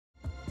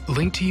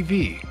Link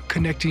TV,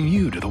 connecting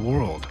you to the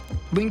world.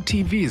 Link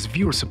TV is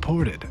viewer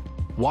supported.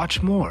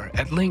 Watch more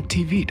at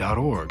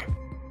linktv.org.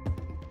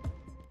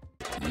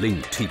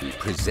 Link TV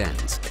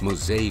presents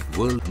Mosaic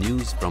World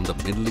News from the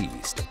Middle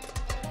East.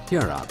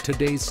 Here are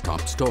today's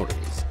top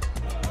stories.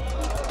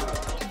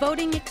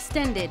 Voting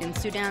extended in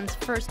Sudan's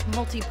first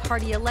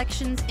multi-party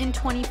elections in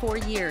 24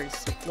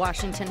 years.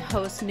 Washington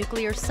hosts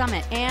nuclear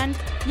summit, and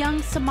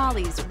young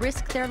Somalis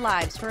risk their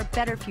lives for a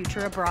better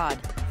future abroad.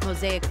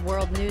 Mosaic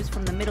World News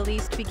from the Middle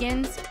East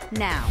begins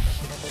now.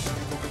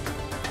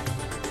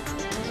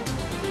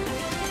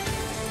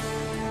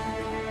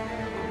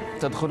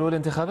 The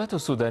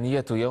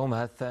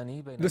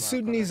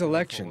Sudanese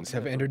elections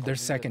have entered their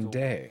second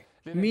day.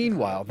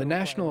 Meanwhile, the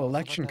National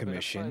Election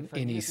Commission,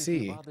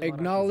 NEC,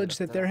 acknowledged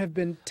that there have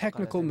been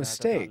technical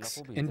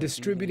mistakes in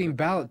distributing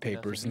ballot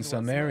papers in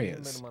some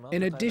areas,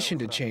 in addition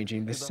to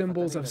changing the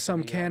symbols of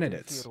some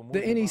candidates.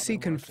 The NEC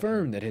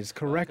confirmed that it has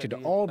corrected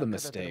all the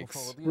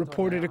mistakes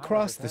reported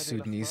across the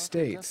Sudanese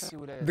states.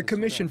 The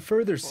commission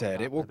further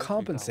said it will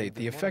compensate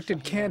the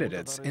affected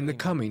candidates in the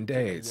coming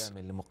days.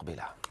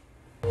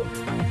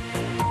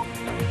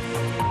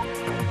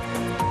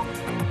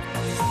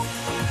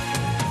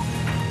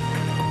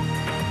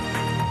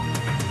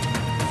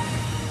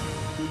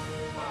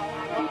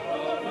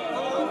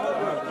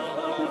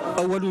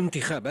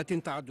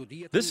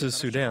 This is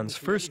Sudan's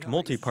first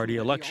multi-party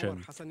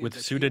election,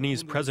 with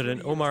Sudanese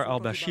President Omar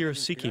al-Bashir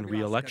seeking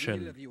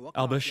re-election.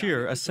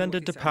 Al-Bashir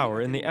ascended to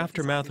power in the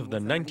aftermath of the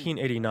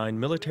 1989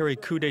 military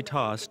coup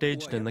d'etat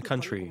staged in the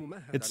country.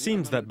 It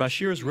seems that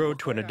Bashir's road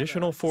to an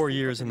additional 4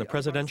 years in the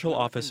presidential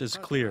office is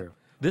clear.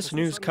 This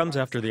news comes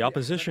after the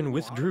opposition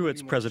withdrew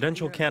its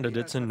presidential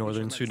candidates in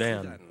northern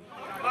Sudan.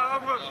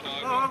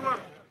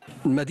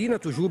 In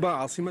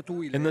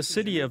the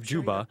city of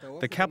Juba,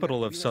 the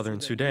capital of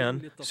southern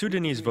Sudan,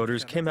 Sudanese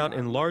voters came out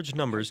in large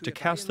numbers to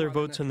cast their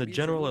votes in the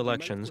general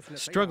elections,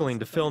 struggling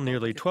to fill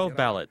nearly 12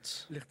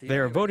 ballots. They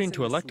are voting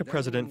to elect a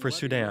president for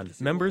Sudan,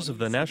 members of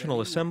the National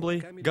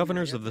Assembly,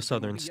 governors of the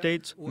southern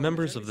states,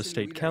 members of the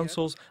state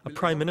councils, a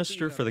prime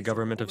minister for the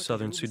government of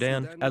southern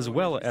Sudan, as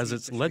well as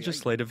its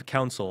legislative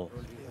council.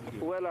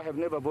 Well, I have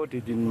never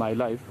voted in my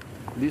life.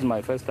 This is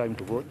my first time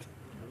to vote.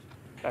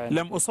 I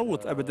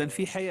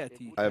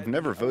have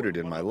never voted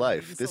in my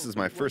life. This is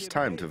my first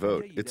time to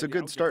vote. It's a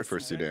good start for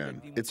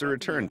Sudan. It's a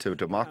return to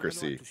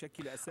democracy.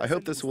 I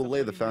hope this will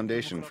lay the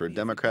foundation for a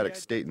democratic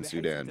state in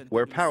Sudan,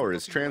 where power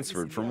is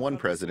transferred from one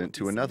president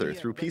to another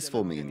through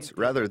peaceful means,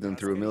 rather than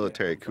through a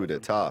military coup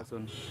d'etat.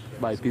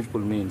 By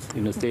peaceful means,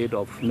 in a state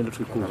of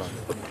military coup.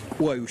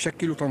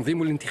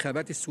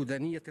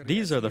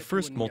 These are the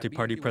first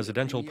multi-party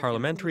presidential,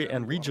 parliamentary,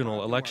 and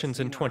regional elections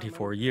in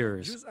 24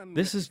 years.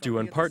 This is due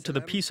in part to the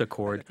peace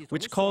accord,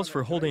 which calls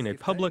for holding a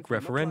public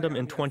referendum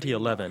in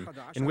 2011,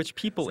 in which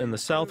people in the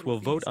south will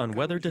vote on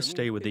whether to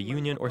stay with the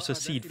Union or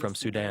secede from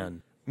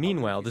Sudan.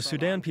 Meanwhile, the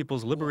Sudan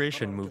People's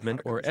Liberation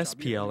Movement, or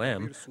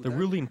SPLM, the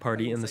ruling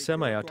party in the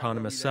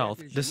semi-autonomous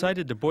south,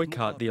 decided to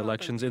boycott the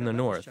elections in the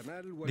north.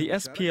 The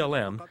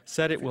SPLM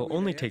said it will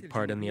only take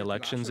part in the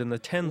elections in the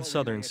 10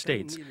 southern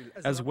states,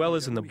 as well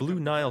as in the Blue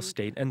Nile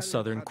state and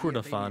southern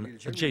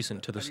Kordofan,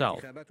 adjacent to the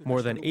south.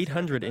 More than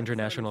 800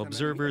 international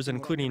observers,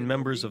 including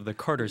members of the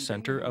Carter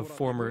Center of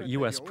former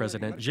U.S.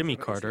 President Jimmy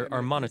Carter,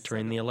 are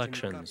monitoring the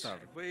elections.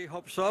 We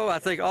hope so. I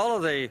think all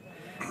of the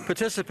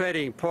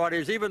participating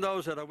parties, even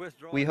those that are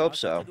withdrawing... We hope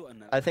so.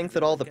 I think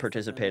that all the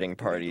participating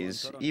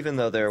parties, even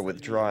though they're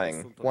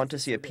withdrawing, want to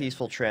see a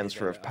peaceful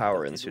transfer of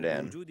power in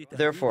Sudan.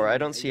 Therefore, I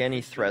don't see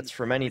any threats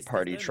from any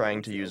party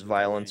trying to use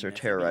violence or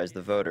terrorize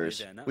the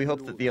voters. We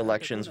hope that the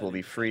elections will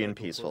be free and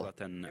peaceful.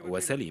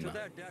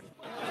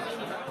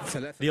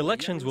 The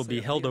elections will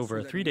be held over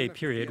a 3-day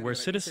period where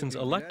citizens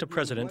elect a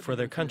president for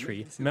their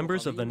country,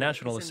 members of the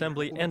National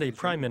Assembly, and a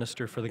prime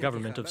minister for the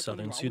government of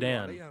southern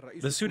Sudan.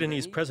 The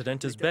Sudanese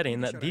president is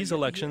betting that these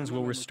elections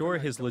will restore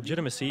his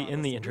legitimacy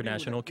in the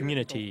international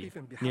community.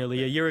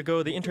 Nearly a year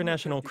ago, the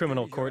International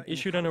Criminal Court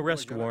issued an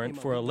arrest warrant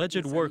for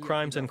alleged war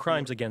crimes and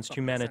crimes against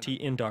humanity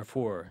in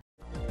Darfur.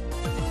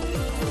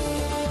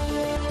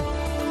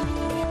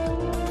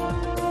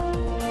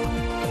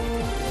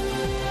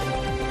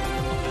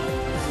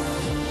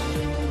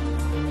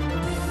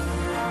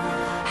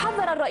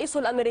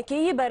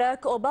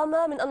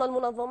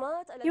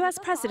 U.S.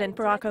 President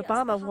Barack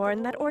Obama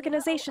warned that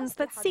organizations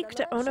that seek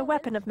to own a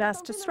weapon of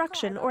mass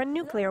destruction or a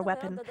nuclear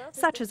weapon,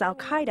 such as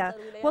al-Qaeda,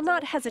 will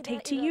not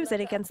hesitate to use it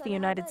against the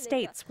United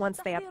States once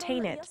they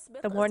obtain it.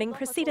 The warning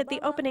preceded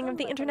the opening of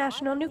the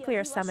International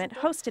Nuclear Summit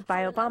hosted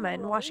by Obama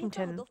in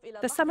Washington.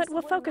 The summit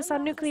will focus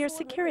on nuclear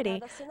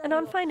security and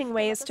on finding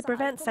ways to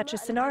prevent such a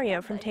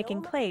scenario from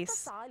taking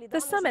place.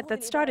 The summit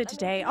that started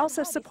today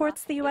also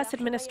supports the U.S.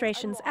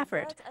 administration's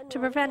effort to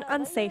prevent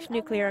unsafe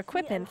nuclear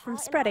equipment from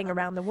spreading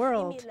around the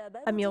world.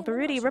 Emil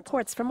Baruti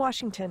reports from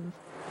Washington.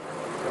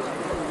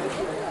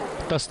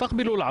 Over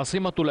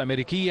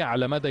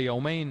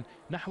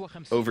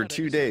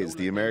 2 days,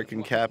 the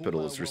American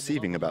capital is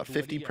receiving about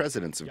 50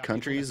 presidents of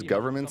countries,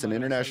 governments, and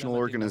international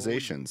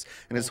organizations,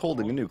 and is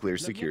holding a nuclear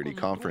security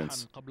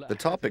conference. The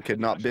topic had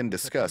not been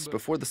discussed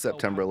before the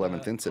September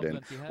 11th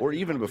incident, or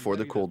even before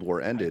the Cold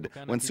War ended,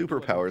 when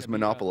superpowers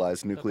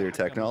monopolized nuclear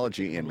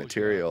technology and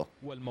material.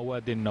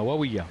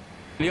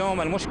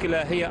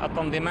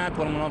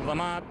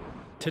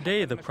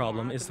 Today, the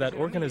problem is that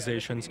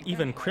organizations,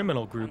 even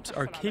criminal groups,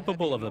 are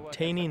capable of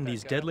obtaining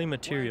these deadly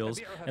materials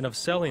and of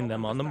selling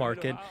them on the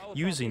market,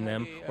 using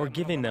them, or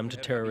giving them to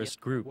terrorist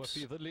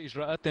groups.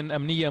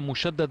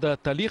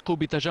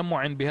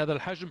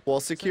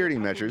 While security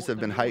measures have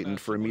been heightened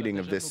for a meeting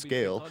of this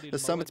scale, the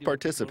summit's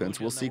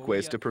participants will seek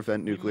ways to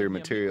prevent nuclear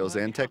materials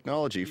and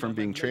technology from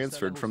being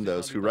transferred from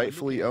those who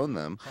rightfully own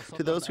them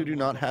to those who do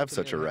not have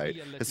such a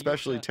right,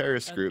 especially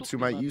terrorist groups who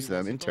might use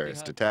them in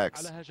terrorist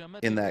attacks.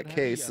 In that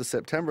case, the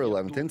September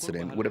 11th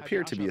incident would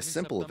appear to be a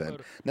simple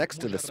event next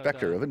to the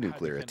specter of a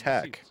nuclear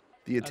attack.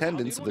 The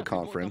attendants of the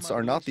conference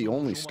are not the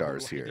only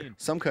stars here.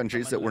 Some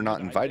countries that were not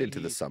invited to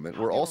the summit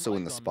were also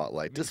in the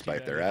spotlight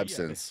despite their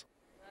absence.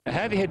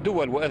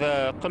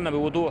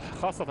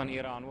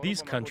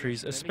 These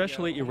countries,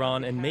 especially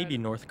Iran and maybe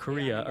North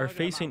Korea, are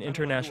facing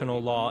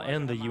international law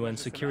and the UN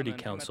Security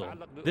Council.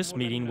 This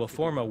meeting will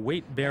form a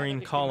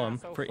weight-bearing column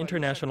for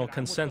international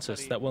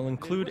consensus that will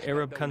include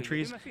Arab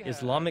countries,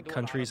 Islamic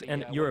countries,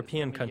 and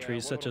European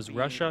countries such as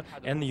Russia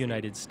and the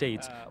United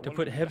States to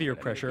put heavier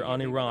pressure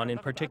on Iran in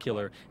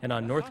particular and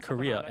on North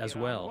Korea as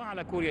well.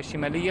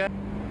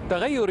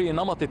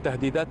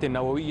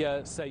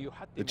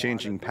 The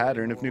changing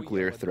pattern of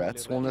nuclear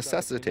threats will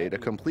necessitate a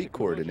complete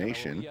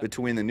coordination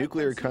between the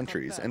nuclear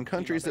countries and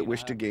countries that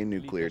wish to gain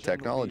nuclear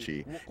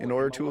technology in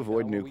order to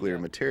avoid nuclear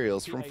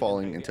materials from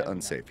falling into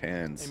unsafe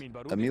hands.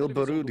 Emil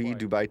Baroudi,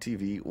 Dubai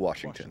TV,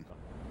 Washington.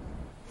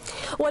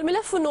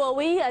 والملف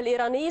النووي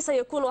الإيراني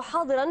سيكون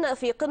حاضرا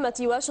في قمة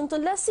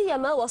واشنطن لا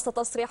سيما وسط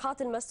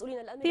تصريحات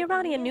المسؤولين The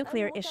Iranian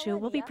nuclear issue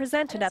will be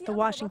presented at the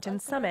Washington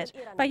summit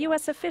by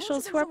U.S.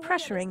 officials who are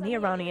pressuring the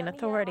Iranian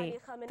Authority.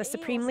 The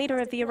Supreme Leader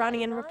of the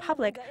Iranian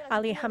Republic,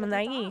 Ali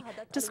Khamenei,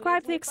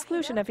 described the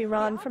exclusion of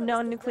Iran from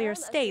non-nuclear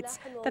states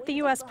that the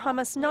U.S.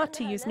 promised not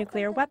to use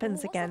nuclear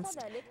weapons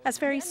against as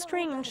very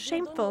strange,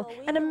 shameful,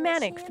 and a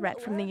manic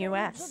threat from the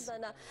U.S.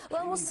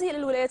 وموصي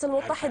للولايات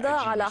المتحدة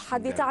على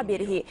حد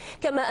تعبيره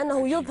كما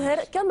أنه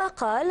يظهر كما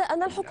قال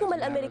أن الحكومة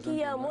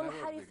الأمريكية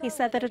منحرفة. He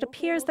said that it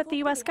appears that the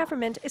U.S.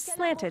 government is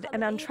slanted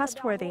and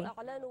untrustworthy.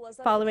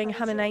 Following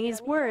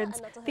Khamenei's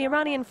words, the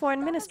Iranian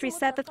Foreign Ministry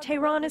said that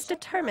Tehran is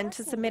determined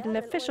to submit an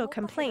official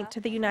complaint to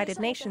the United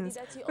Nations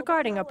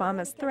regarding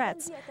Obama's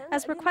threats,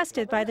 as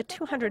requested by the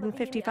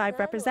 255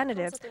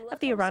 representatives of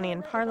the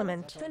Iranian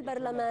parliament.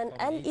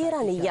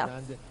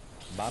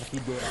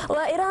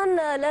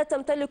 وإيران لا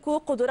تمتلك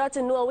قدرات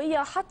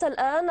نووية حتى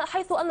الآن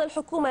حيث أن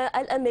الحكومة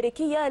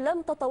الأمريكية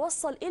لم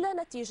تتوصل إلى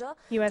نتيجة.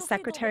 U.S.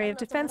 Secretary of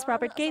Defense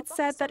Robert Gates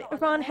said that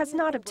Iran has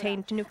not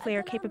obtained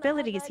nuclear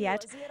capabilities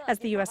yet, as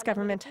the U.S.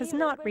 government has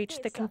not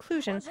reached the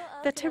conclusion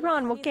that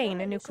Tehran will gain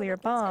a nuclear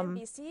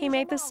bomb. He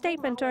made this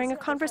statement during a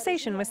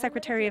conversation with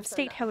Secretary of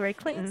State Hillary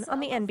Clinton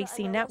on the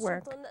NBC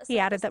network. He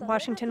added that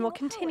Washington will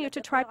continue to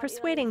try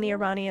persuading the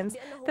Iranians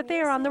that they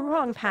are on the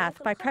wrong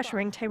path by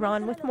pressuring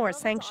Tehran with more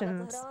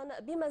sanctions.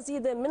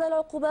 بمزيد من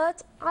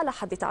العقوبات على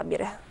حد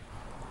تعبيره.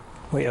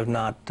 We have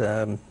not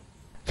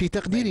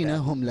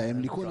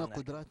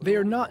They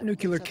are not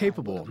nuclear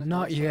capable,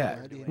 not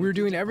yet. We're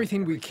doing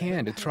everything we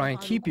can to try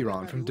and keep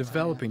Iran from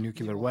developing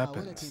nuclear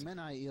weapons.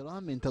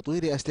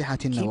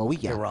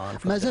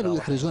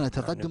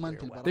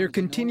 They're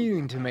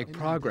continuing to make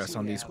progress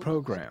on these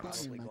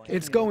programs.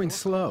 It's going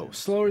slow,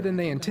 slower than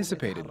they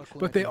anticipated,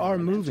 but they are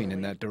moving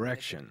in that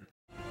direction.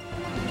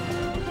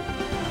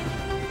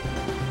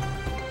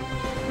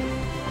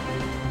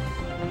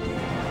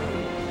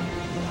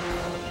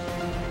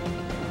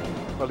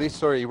 Well, this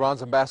story,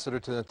 Iran's ambassador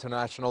to the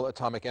International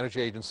Atomic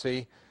Energy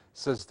Agency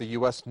says the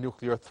U.S.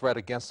 nuclear threat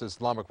against the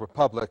Islamic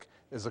Republic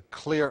is a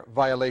clear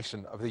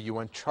violation of the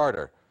UN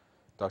Charter.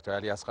 Dr.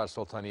 Ali Asghar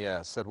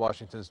Soltanieh said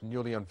Washington's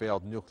newly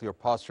unveiled nuclear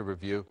posture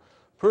review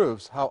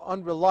proves how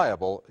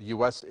unreliable the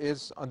U.S.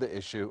 is on the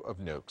issue of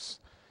nukes.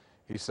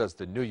 He says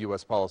the new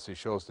U.S. policy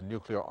shows the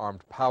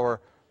nuclear-armed power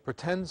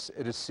pretends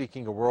it is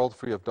seeking a world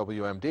free of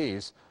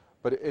WMDs,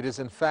 but it is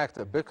in fact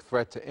a big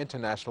threat to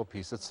international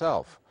peace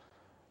itself.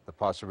 The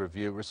posture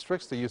review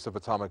restricts the use of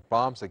atomic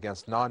bombs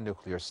against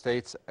non-nuclear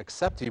states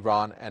except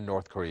Iran and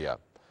North Korea.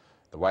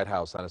 The White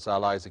House and its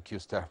allies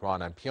accuse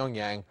Tehran and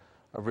Pyongyang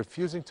of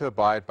refusing to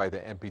abide by the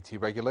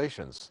NPT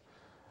regulations.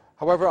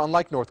 However,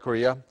 unlike North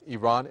Korea,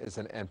 Iran is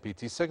an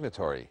NPT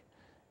signatory.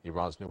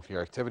 Iran's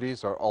nuclear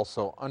activities are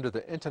also under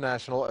the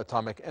International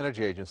Atomic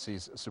Energy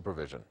Agency's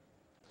supervision.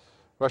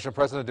 Russian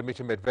President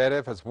Dmitry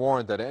Medvedev has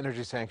warned that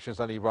energy sanctions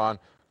on Iran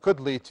could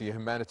lead to a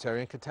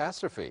humanitarian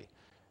catastrophe.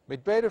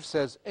 Medvedev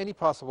says any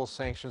possible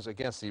sanctions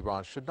against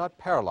Iran should not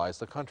paralyze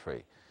the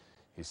country.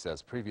 He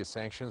says previous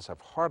sanctions have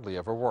hardly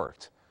ever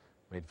worked.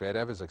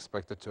 Medvedev is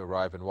expected to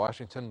arrive in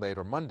Washington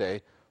later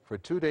Monday for a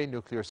two-day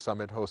nuclear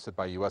summit hosted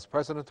by U.S.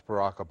 President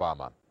Barack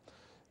Obama.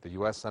 The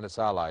U.S. and its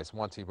allies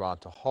want Iran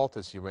to halt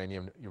its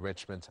uranium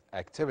enrichment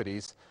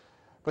activities,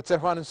 but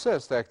Tehran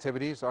insists the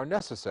activities are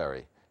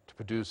necessary to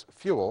produce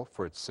fuel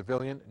for its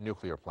civilian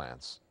nuclear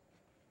plants.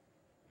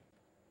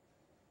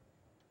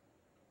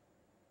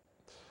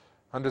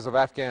 Hundreds of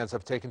Afghans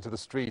have taken to the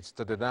streets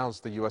to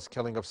denounce the U.S.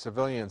 killing of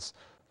civilians.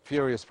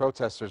 Furious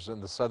protesters in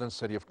the southern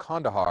city of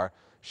Kandahar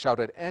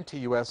shouted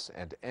anti-U.S.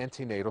 and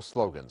anti-NATO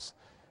slogans.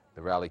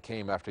 The rally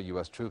came after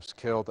U.S. troops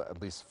killed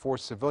at least 4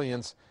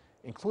 civilians,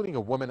 including a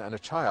woman and a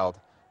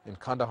child, in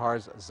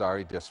Kandahar's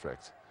Zari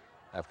district.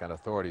 Afghan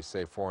authorities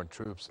say foreign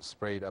troops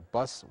sprayed a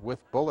bus with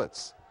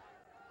bullets.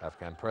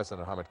 Afghan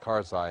President Hamid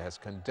Karzai has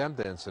condemned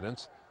the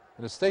incident.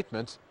 In a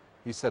statement,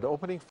 he said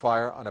opening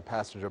fire on a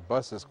passenger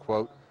bus is,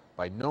 quote,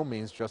 by no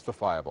means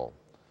justifiable.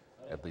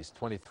 At least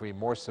 23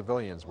 more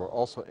civilians were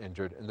also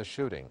injured in the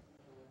shooting.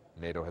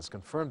 NATO has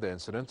confirmed the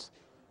incident.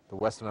 The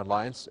Western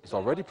Alliance is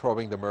already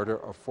probing the murder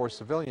of 4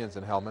 civilians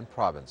in Helmand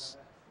province.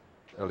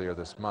 Earlier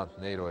this month,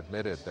 NATO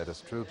admitted that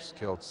its troops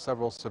killed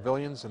several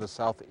civilians in the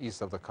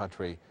southeast of the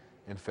country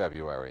in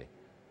February.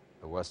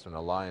 The Western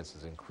Alliance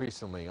is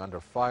increasingly under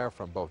fire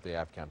from both the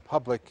Afghan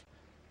public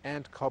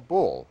and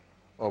Kabul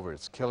over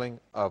its killing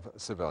of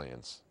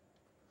civilians.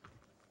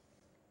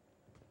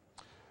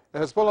 The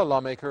Hezbollah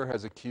lawmaker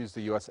has accused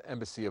the U.S.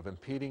 Embassy of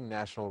impeding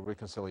national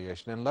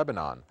reconciliation in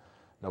Lebanon.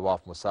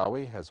 Nawaf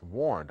Moussawi has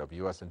warned of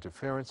U.S.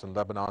 interference in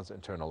Lebanon's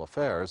internal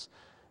affairs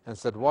and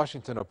said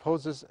Washington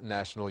opposes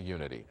national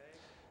unity.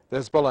 The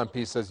Hezbollah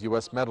MP says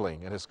U.S.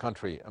 meddling in his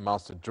country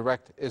amounts to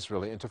direct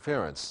Israeli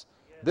interference.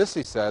 This,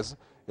 he says,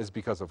 is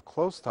because of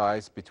close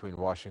ties between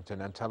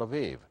Washington and Tel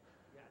Aviv.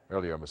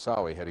 Earlier,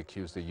 Moussawi had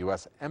accused the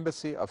U.S.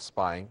 Embassy of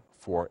spying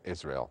for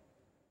Israel.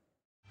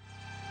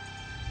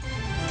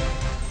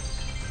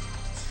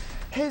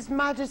 His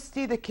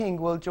Majesty the King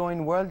will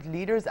join world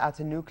leaders at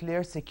a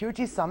nuclear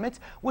security summit,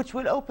 which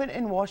will open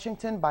in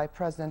Washington by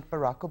President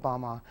Barack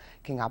Obama.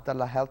 King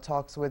Abdullah held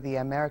talks with the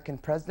American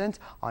president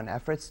on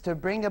efforts to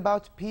bring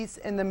about peace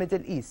in the Middle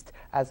East,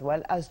 as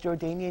well as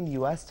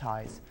Jordanian-U.S.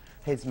 ties.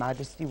 His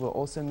Majesty will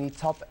also meet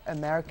top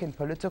American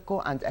political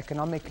and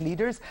economic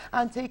leaders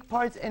and take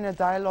part in a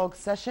dialogue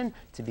session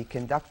to be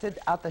conducted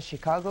at the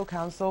Chicago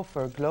Council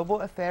for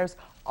Global Affairs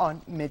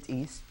on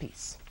Mideast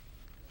Peace.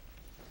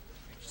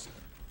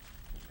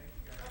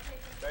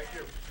 Thank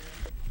you.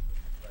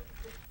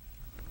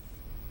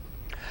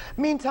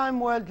 Meantime,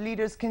 world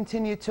leaders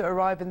continue to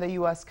arrive in the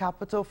U.S.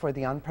 Capitol for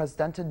the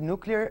unprecedented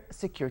nuclear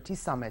security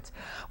summit.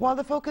 While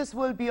the focus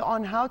will be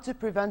on how to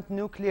prevent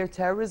nuclear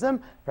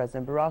terrorism,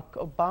 President Barack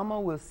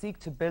Obama will seek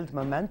to build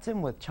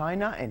momentum with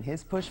China in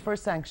his push for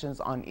sanctions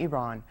on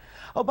Iran.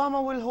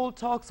 Obama will hold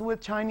talks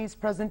with Chinese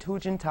President Hu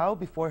Jintao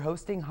before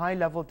hosting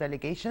high-level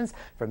delegations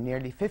from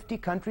nearly 50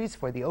 countries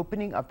for the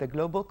opening of the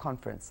global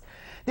conference.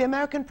 The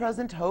American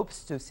president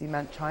hopes to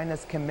cement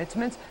China's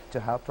commitment to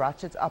help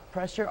ratchet up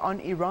pressure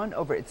on Iran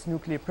over its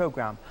nuclear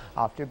program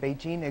after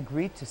Beijing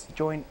agreed to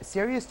join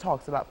serious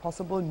talks about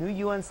possible new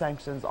UN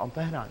sanctions on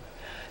Tehran.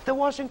 The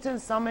Washington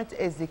summit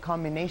is the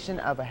culmination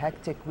of a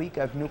hectic week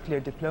of nuclear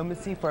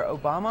diplomacy for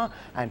Obama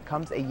and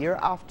comes a year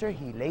after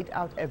he laid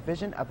out a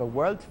vision of a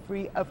world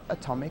free of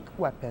atomic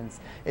weapons.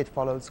 It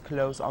follows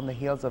close on the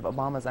heels of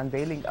Obama's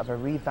unveiling of a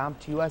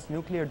revamped U.S.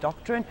 nuclear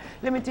doctrine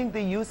limiting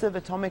the use of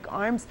atomic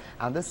arms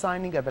and the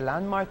signing of a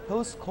landmark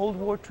post-Cold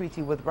War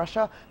treaty with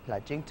Russia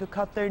pledging to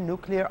cut their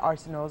nuclear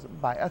arsenals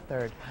by a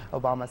third.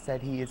 Obama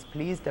said he is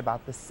pleased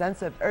about the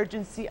sense of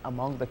urgency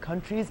among the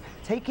countries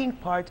taking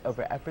part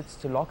over efforts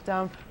to lock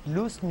down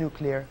loose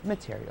nuclear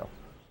material.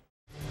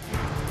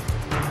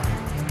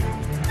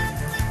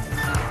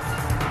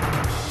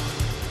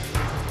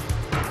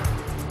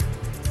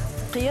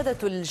 قيادة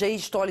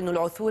الجيش تعلن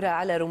العثور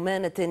على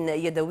رمانة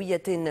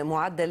يدوية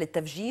معدة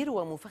للتفجير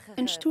ومفخخة.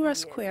 In Shura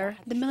Square,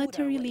 the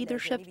military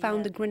leadership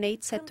found a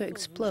grenade set to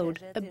explode,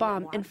 a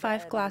bomb, and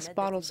 5 glass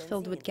bottles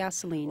filled with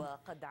gasoline.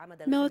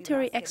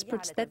 Military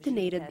experts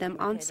detonated them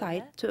on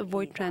site to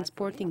avoid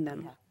transporting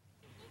them.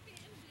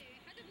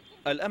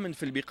 الأمن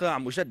في البقاع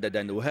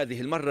مجددا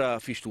وهذه المرة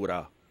في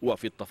شتورا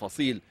وفي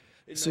التفاصيل.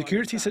 The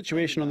security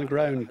situation on the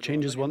ground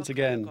changes once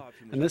again,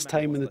 and this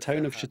time in the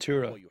town of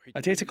Shatura.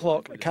 At 8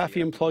 o'clock, a cafe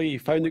employee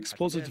found an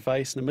explosive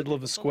device in the middle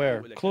of the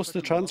square, close to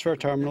the transfer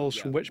terminals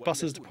from which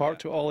buses depart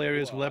to all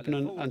areas of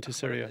Lebanon and to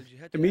Syria.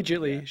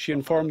 Immediately, she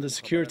informed the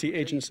security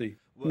agency.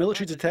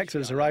 Military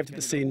detectives arrived at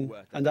the scene,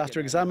 and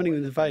after examining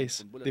the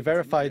device, they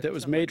verified that it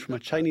was made from a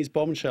Chinese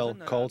bombshell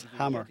called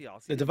Hammer.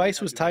 The device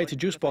was tied to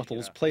juice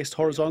bottles placed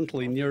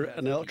horizontally near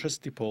an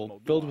electricity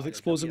pole, filled with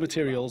explosive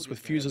materials with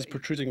fuses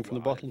protruding from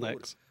the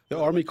bottlenecks. The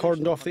army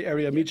cordoned off the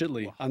area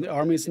immediately, and the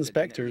army's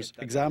inspectors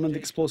examined the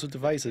explosive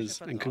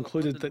devices and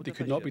concluded that they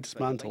could not be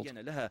dismantled.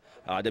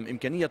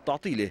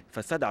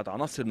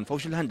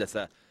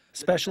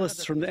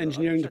 Specialists from the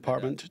engineering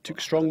department took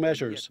strong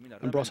measures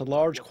and brought a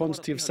large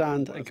quantity of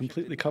sand and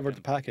completely covered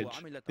the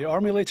package. The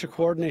army later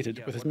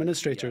coordinated with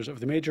administrators of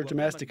the major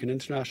domestic and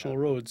international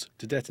roads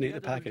to detonate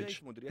the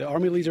package. The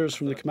army leaders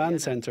from the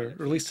command centre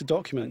released a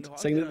document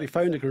saying that they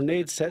found a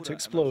grenade set to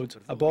explode,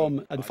 a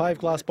bomb and 5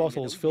 glass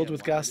bottles filled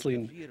with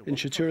gasoline in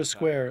Shatura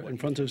Square in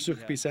front of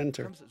Sukhbi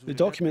Centre. The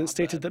document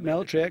stated that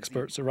military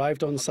experts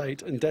arrived on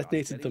site and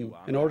detonated them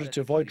in order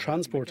to avoid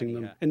transporting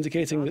them,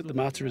 indicating that the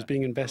matter is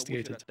being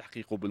investigated.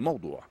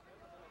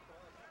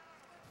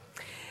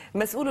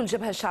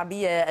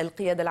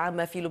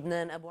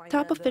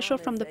 Top official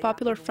from the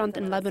Popular Front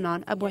in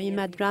Lebanon, Abu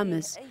Imad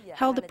Ramez,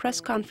 held a press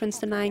conference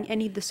denying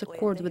any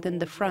disaccord within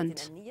the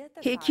front.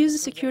 He accused the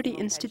security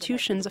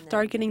institutions of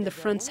targeting the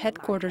front's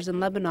headquarters in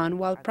Lebanon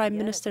while Prime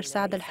Minister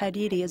Saad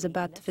al-Hariri is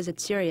about to visit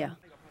Syria.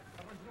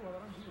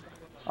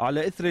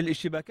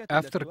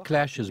 After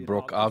clashes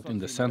broke out in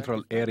the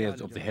central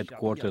areas of the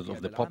headquarters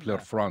of the Popular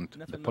Front,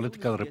 the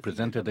political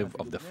representative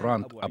of the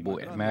front, Abu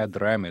Imad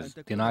Ramez,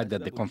 denied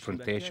that the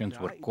confrontations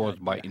were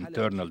caused by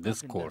internal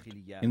discord.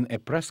 In a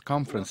press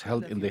conference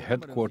held in the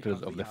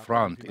headquarters of the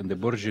front in the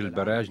Burj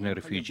al-Barajne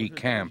refugee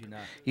camp,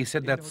 he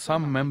said that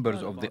some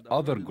members of the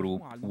other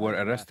group were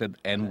arrested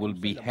and will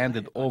be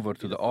handed over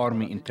to the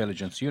Army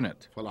Intelligence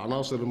Unit.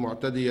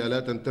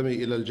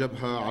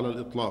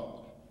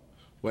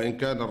 The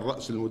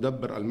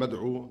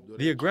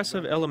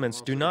aggressive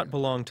elements do not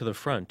belong to the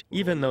front,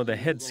 even though the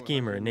head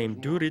schemer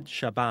named Durid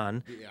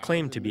Shaban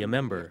claimed to be a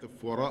member.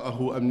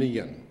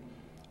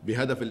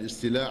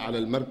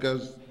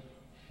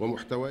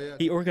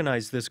 He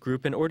organized this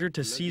group in order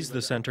to seize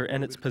the center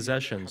and its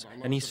possessions,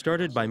 and he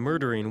started by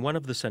murdering one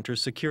of the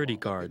center's security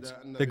guards.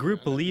 The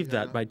group believed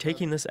that by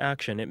taking this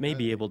action, it may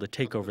be able to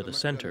take over the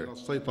center.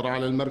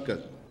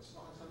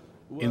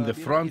 In the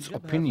front's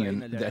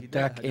opinion, the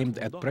attack aimed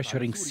at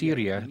pressuring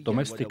Syria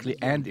domestically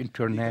and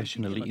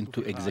internationally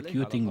into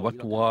executing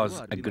what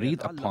was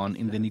agreed upon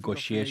in the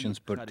negotiations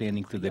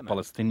pertaining to the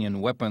Palestinian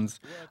weapons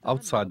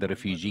outside the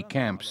refugee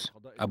camps.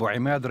 Abu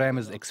Imad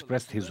Ramez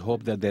expressed his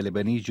hope that the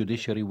Lebanese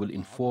judiciary will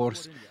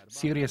enforce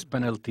serious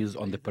penalties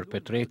on the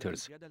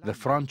perpetrators. The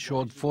front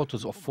showed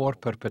photos of 4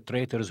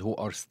 perpetrators who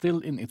are still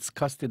in its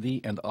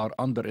custody and are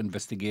under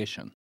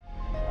investigation.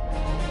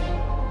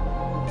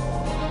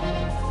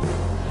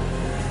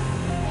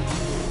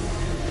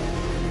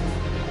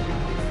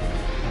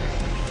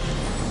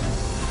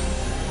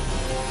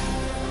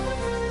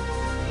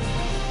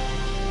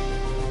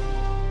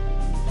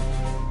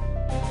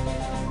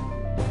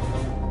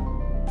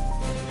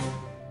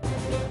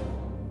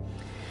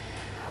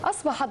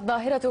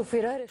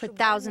 For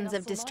thousands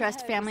of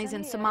distressed families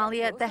in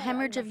Somalia, the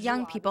hemorrhage of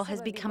young people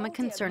has become a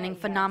concerning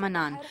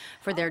phenomenon.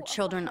 For their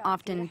children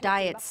often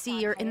die at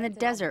sea or in the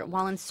desert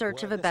while in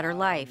search of a better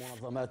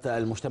life.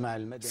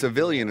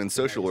 Civilian and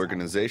social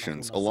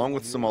organizations, along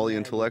with Somali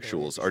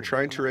intellectuals, are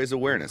trying to raise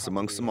awareness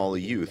among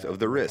Somali youth of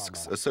the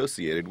risks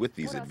associated with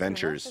these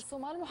adventures.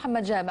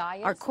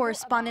 Our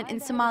correspondent in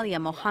Somalia,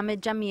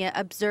 Mohammed Jamia,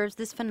 observes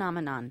this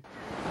phenomenon.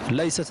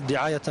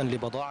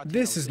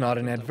 This is not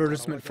an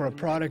advertisement for a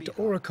product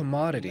or a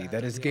commodity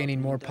that is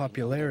gaining more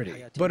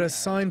popularity, but a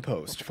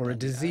signpost for a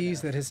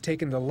disease that has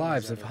taken the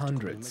lives of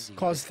hundreds,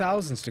 caused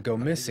thousands to go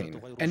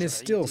missing, and is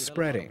still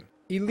spreading.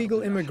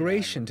 Illegal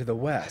immigration to the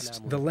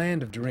West, the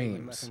land of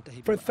dreams.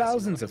 For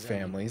thousands of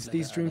families,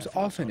 these dreams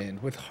often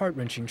end with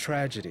heart-wrenching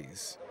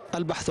tragedies.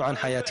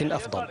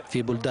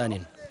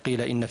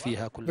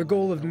 The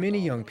goal of many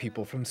young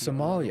people from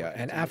Somalia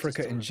and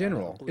Africa in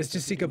general is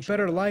to seek a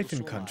better life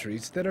in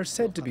countries that are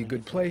said to be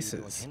good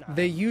places.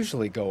 They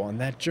usually go on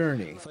that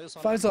journey.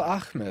 Faisal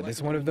Ahmed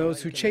is one of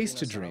those who chased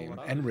a dream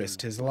and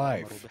risked his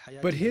life.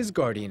 But his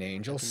guardian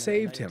angel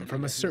saved him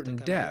from a certain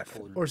death,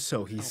 or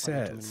so he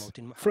says.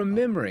 From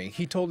memory,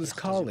 he told his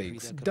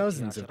colleagues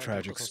dozens of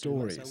tragic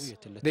stories.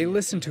 They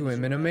listened to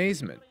him in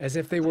amazement, as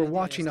if they were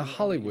watching a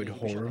Hollywood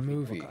horror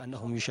movie.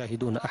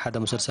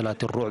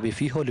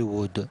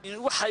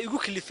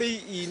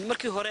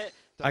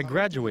 I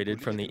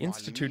graduated from the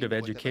Institute of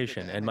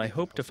Education and my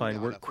hope to find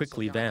work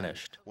quickly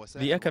vanished.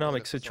 The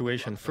economic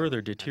situation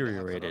further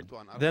deteriorated.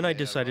 Then I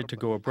decided to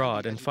go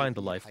abroad and find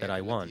the life that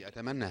I want.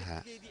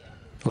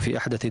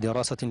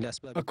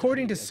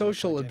 According to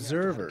social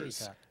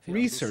observers,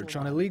 research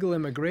on illegal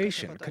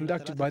immigration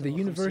conducted by the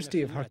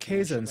University of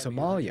Hargeisa in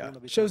Somalia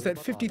shows that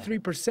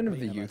 53% of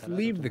the youth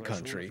leave the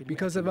country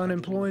because of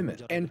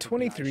unemployment, and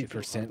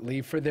 23%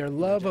 leave for their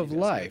love of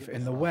life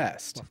in the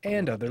West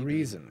and other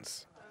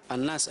reasons.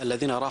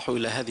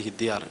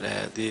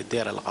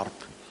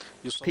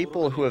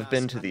 People who have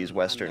been to these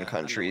Western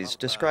countries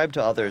describe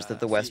to others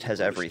that the West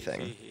has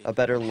everything: a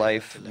better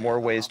life, more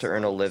ways to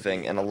earn a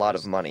living, and a lot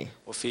of money.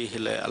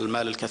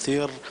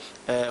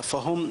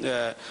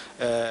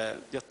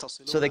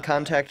 So they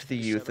contact the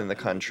youth in the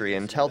country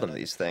and tell them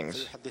these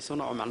things.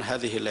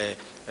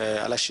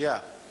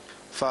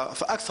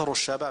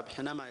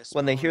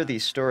 When they hear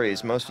these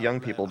stories, most young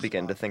people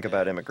begin to think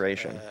about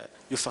immigration.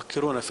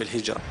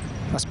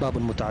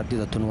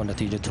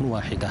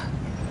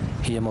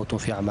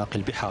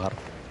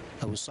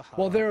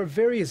 While there are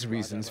various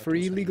reasons for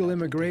illegal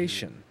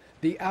immigration,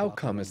 the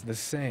outcome is the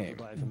same: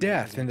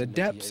 death in the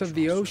depths of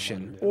the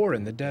ocean or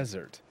in the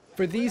desert.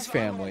 For these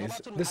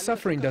families, the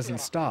suffering doesn't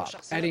stop,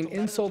 adding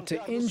insult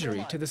to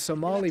injury to the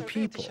Somali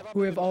people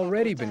who have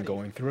already been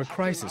going through a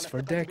crisis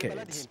for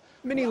decades.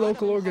 Many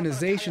local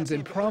organizations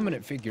and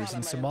prominent figures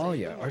in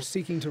Somalia are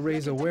seeking to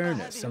raise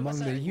awareness among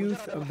the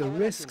youth of the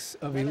risks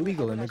of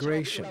illegal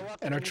immigration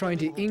and are trying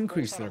to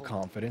increase their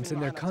confidence in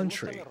their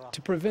country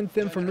to prevent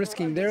them from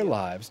risking their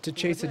lives to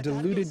chase a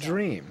deluded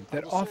dream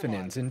that often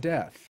ends in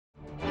death.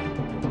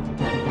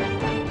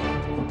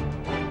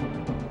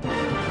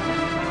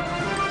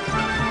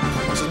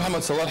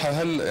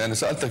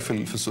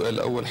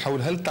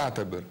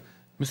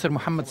 Mr.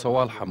 Mohammed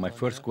Sawalha, my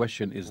first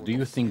question is, do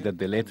you think that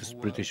the latest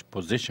British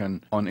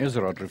position on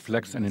Israel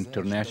reflects an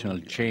international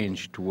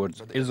change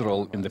towards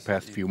Israel in the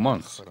past few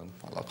months?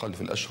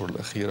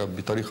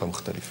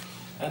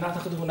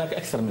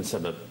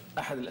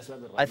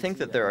 I think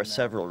that there are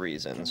several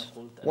reasons.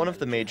 One of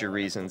the major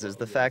reasons is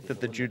the fact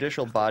that the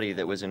judicial body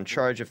that was in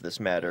charge of this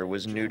matter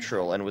was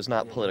neutral and was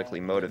not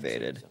politically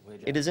motivated.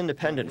 It is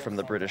independent from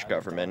the British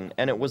government,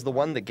 and it was the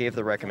one that gave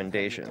the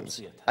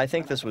recommendations. I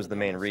think this was the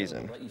main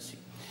reason.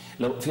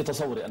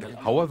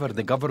 However,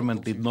 the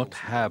government did not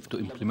have to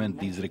implement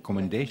these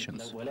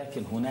recommendations.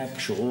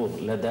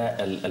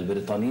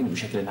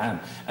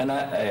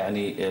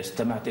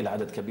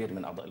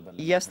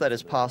 Yes, that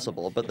is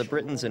possible, but the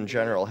Britons in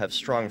general have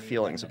strong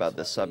feelings about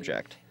this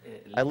subject.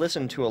 I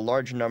listened to a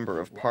large number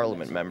of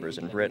parliament members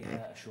in Britain.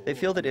 They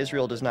feel that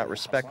Israel does not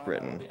respect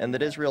Britain, and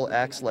that Israel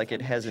acts like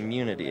it has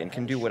immunity and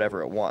can do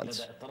whatever it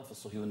wants.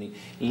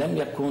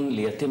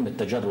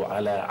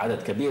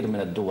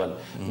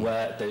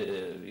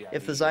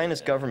 If the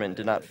Zionist government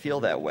did not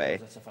feel that way,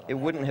 it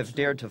wouldn't have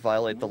dared to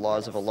violate the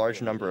laws of a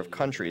large number of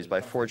countries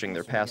by forging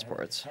their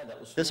passports.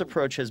 This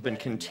approach has been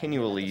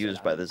continually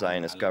used by the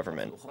Zionist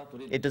government.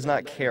 It does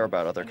not care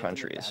about other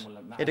countries.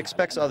 It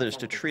expects others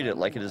to treat it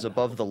like it is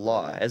above the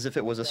law, as if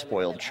it was a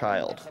spoiled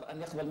child.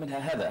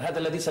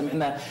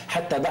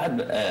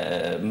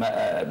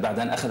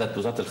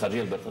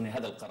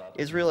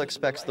 Israel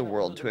expects the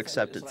world to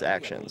accept its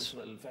actions.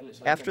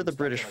 After the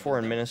British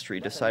Foreign Ministry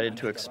decided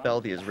to expel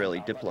the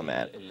Israeli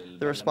diplomat,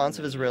 the response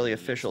of Israeli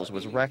officials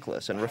was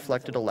reckless and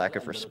reflected a lack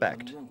of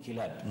respect.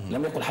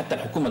 An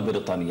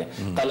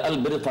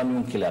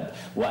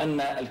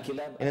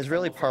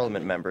Israeli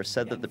parliament member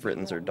said that the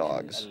Britons are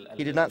dogs.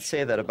 He did not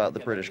say that about the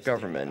British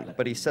government,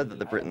 but he said that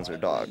the Britons are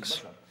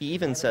dogs. He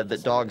even said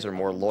that dogs are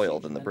more loyal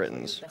than the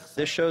Britons.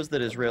 This shows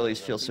that Israelis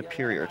feel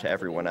superior to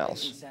everyone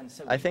else.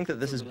 I think that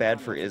this is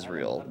bad for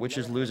Israel, which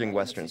is losing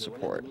Western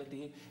support.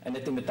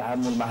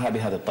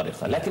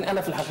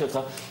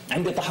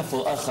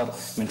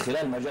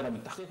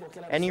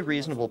 Any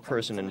reasonable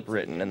person in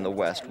Britain and the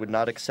West would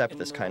not accept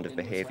this kind of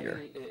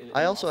behavior.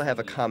 I also have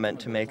a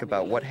comment to make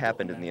about what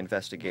happened in the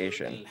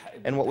investigation,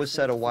 and what was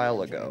said a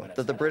while ago,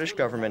 that the British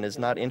government is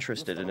not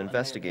interested in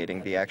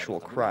investigating the actual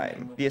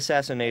crime, the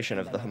assassination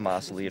of the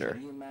Hamas leader.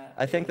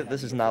 I think that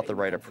this is not the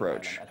right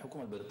approach.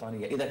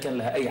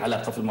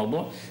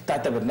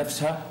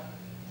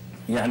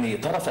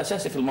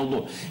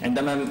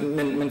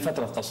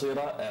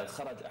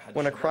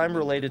 When a crime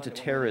related to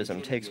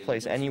terrorism takes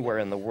place anywhere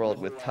in the world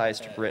with ties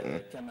to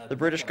Britain, the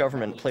British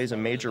government plays a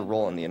major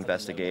role in the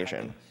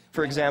investigation.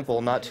 For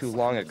example, not too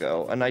long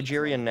ago, a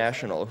Nigerian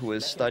national who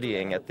was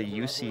studying at the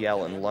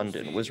UCL in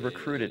London was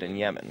recruited in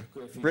Yemen.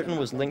 Britain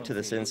was linked to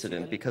this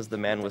incident because the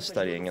man was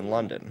studying in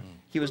London.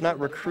 He was not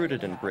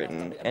recruited in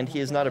Britain, and he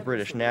is not a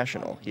British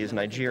national, he is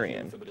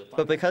Nigerian.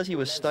 But because he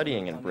was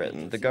studying in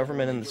Britain, the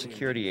government and the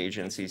security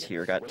agencies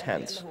here got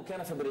tense.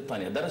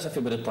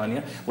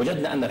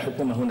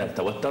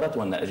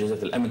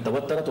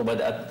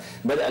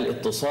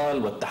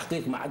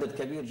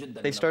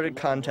 They started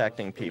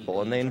contacting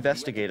people, and they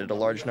investigated a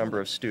large number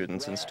of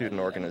students and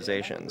student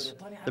organizations.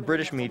 The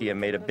British media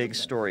made a big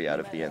story out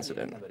of the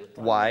incident.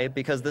 Why?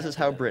 Because this is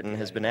how Britain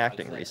has been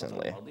acting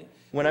recently.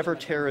 Whenever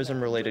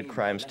terrorism-related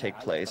crimes take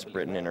place,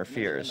 Britain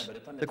interferes.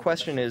 The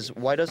question is,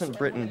 why doesn't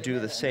Britain do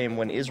the same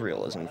when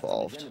Israel is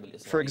involved?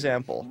 For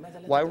example,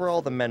 why were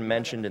all the men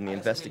mentioned in the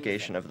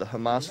investigation of the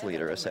Hamas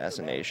leader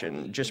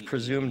assassination just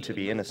presumed to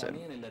be innocent?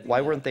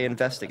 Why weren't they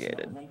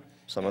investigated?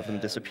 Some of them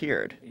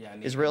disappeared.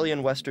 Israeli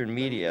and Western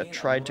media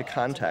tried to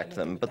contact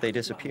them, but they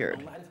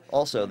disappeared.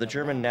 Also, the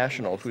German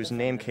national whose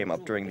name came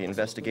up during the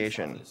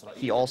investigation,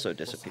 he also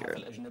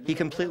disappeared. He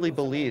completely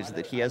believes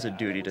that he has a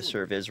duty to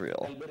serve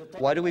Israel.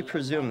 Why do we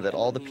presume that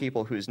all the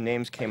people whose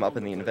names came up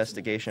in the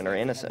investigation are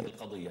innocent?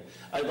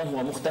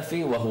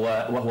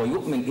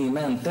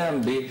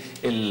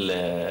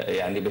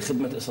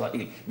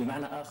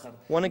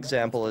 One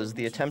example is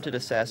the attempted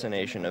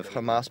assassination of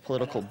Hamas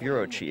political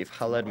bureau chief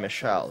Khaled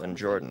Mashal in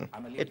Jordan.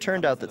 It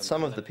turned out that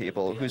some of the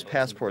people whose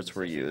passports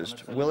were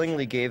used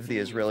willingly gave the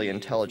Israeli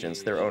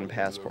intelligence their own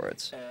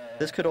passports.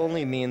 This could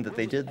only mean that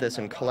they did this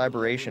in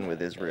collaboration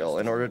with Israel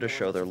in order to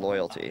show their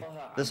loyalty.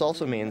 This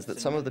also means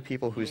that some of the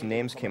people whose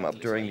names came up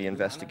during the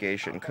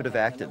investigation could have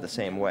acted the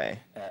same way.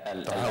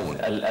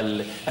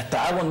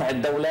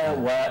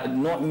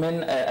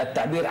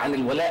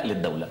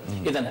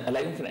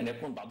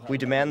 We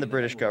demand the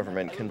British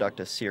government conduct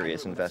a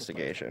serious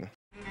investigation.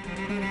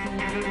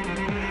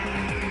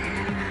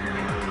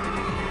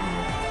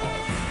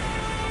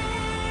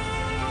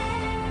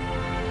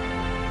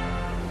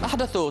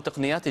 The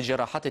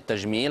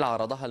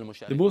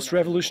most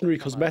revolutionary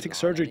cosmetic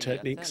surgery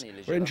techniques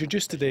were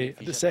introduced today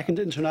at the second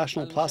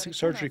International Plastic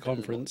Surgery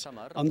Conference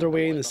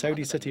underway in the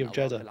Saudi city of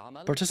Jeddah.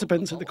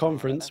 Participants at the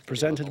conference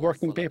presented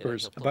working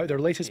papers about their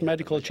latest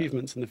medical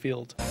achievements in the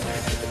field.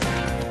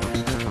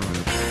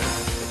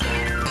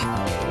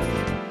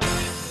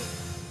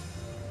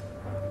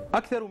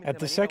 At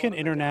the second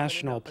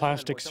International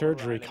Plastic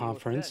Surgery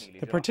Conference,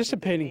 the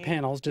participating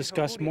panels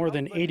discussed more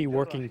than 80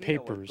 working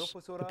papers.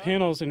 The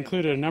panels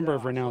included a number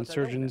of renowned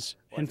surgeons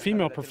and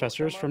female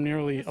professors from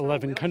nearly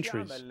 11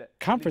 countries. The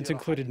conference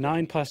included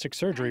 9 plastic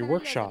surgery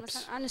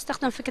workshops. We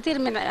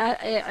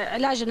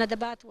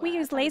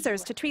use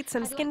lasers to treat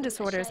some skin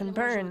disorders and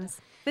burns.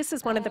 This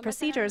is one of the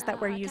procedures that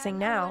we're using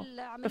now.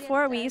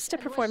 Before, we used to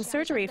perform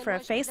surgery for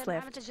a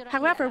facelift.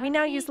 However, we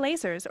now use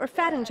lasers or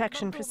fat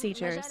injection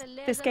procedures.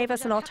 This gave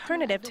us an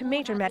alternative to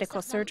major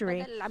medical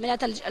surgery.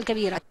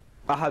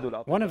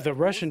 One of the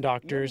Russian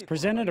doctors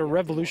presented a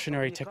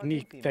revolutionary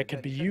technique that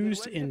could be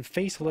used in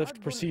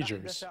facelift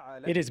procedures.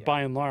 It is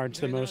by and large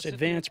the most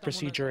advanced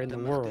procedure in the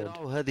world.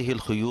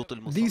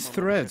 These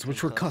threads,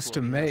 which were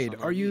custom-made,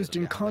 are used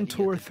in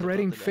contour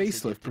threading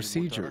facelift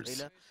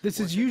procedures. This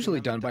is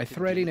usually done by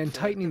threading and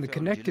tightening the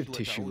connective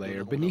tissue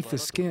layer beneath the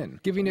skin,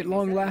 giving it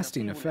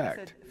long-lasting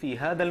effect.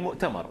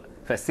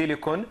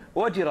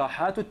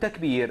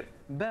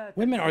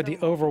 Women are the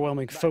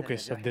overwhelming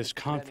focus of this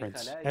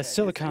conference, as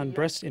silicone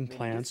breast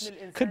implants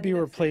could be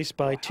replaced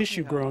by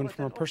tissue grown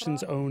from a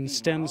person's own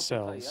stem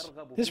cells.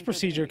 This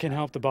procedure can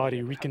help the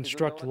body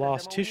reconstruct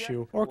lost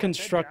tissue or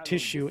construct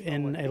tissue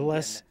in a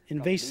less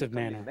invasive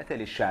manner.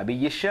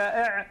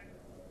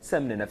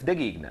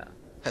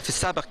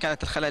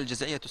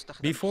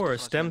 Before,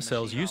 stem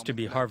cells used to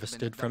be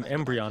harvested from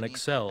embryonic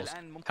cells.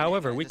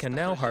 However, we can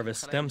now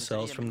harvest stem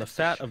cells from the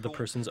fat of the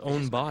person's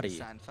own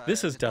body.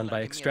 This is done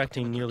by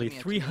extracting nearly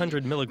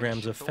 300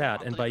 milligrams of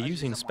fat, and by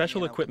using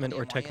special equipment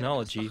or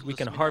technology, we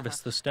can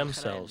harvest the stem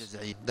cells.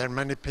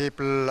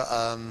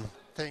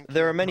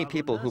 There are many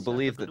people who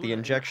believe that the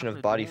injection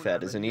of body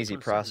fat is an easy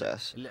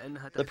process.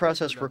 The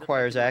process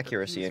requires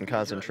accuracy and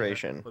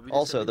concentration.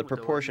 Also, the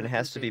proportion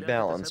has to be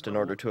balanced in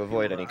order to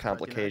avoid any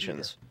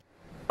complications.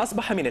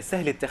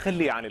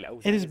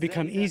 It has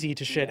become easy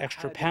to shed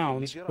extra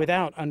pounds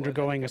without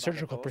undergoing a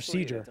surgical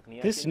procedure.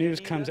 This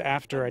news comes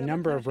after a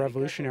number of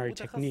revolutionary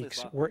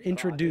techniques were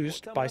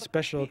introduced by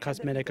special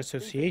cosmetic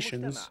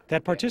associations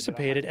that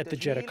participated at the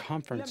Jeddah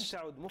conference.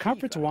 The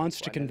conference wants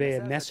to convey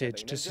a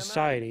message to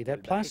society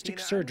that plastic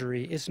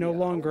surgery is no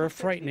longer a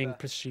frightening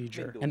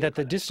procedure, and that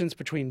the distance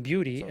between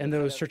beauty and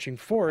those searching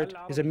for it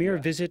is a mere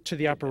visit to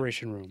the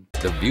operation room.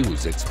 The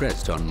views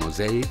expressed on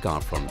Mosaic are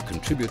from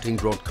contributing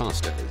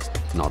broadcasters,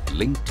 not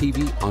Link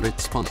TV or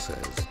its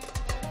sponsors.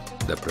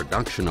 The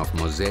production of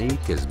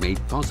Mosaic is made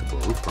possible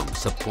from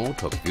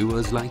support of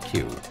viewers like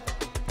you.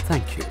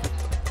 Thank you.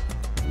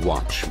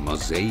 Watch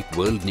Mosaic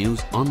World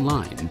News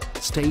online.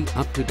 Stay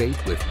up to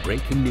date with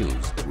breaking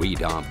news.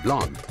 Read our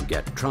blog.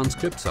 Get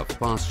transcripts of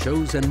past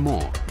shows and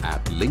more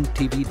at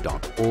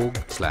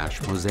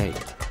linktv.org/mosaic.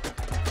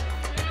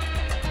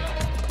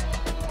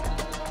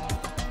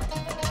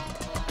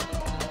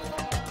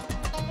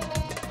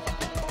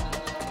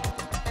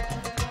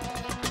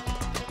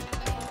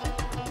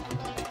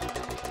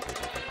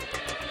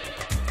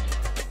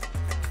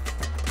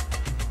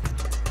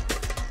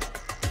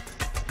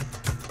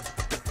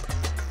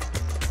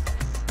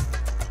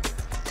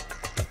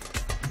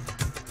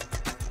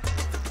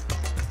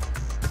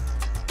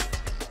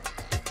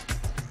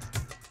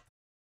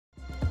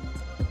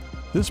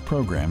 This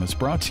program is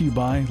brought to you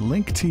by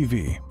Link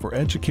TV for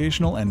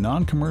educational and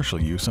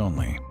non-commercial use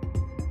only.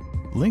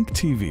 Link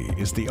TV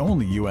is the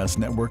only U.S.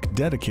 network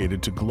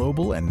dedicated to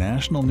global and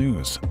national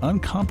news,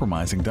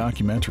 uncompromising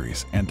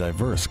documentaries, and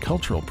diverse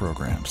cultural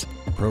programs.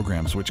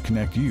 Programs which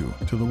connect you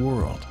to the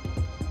world.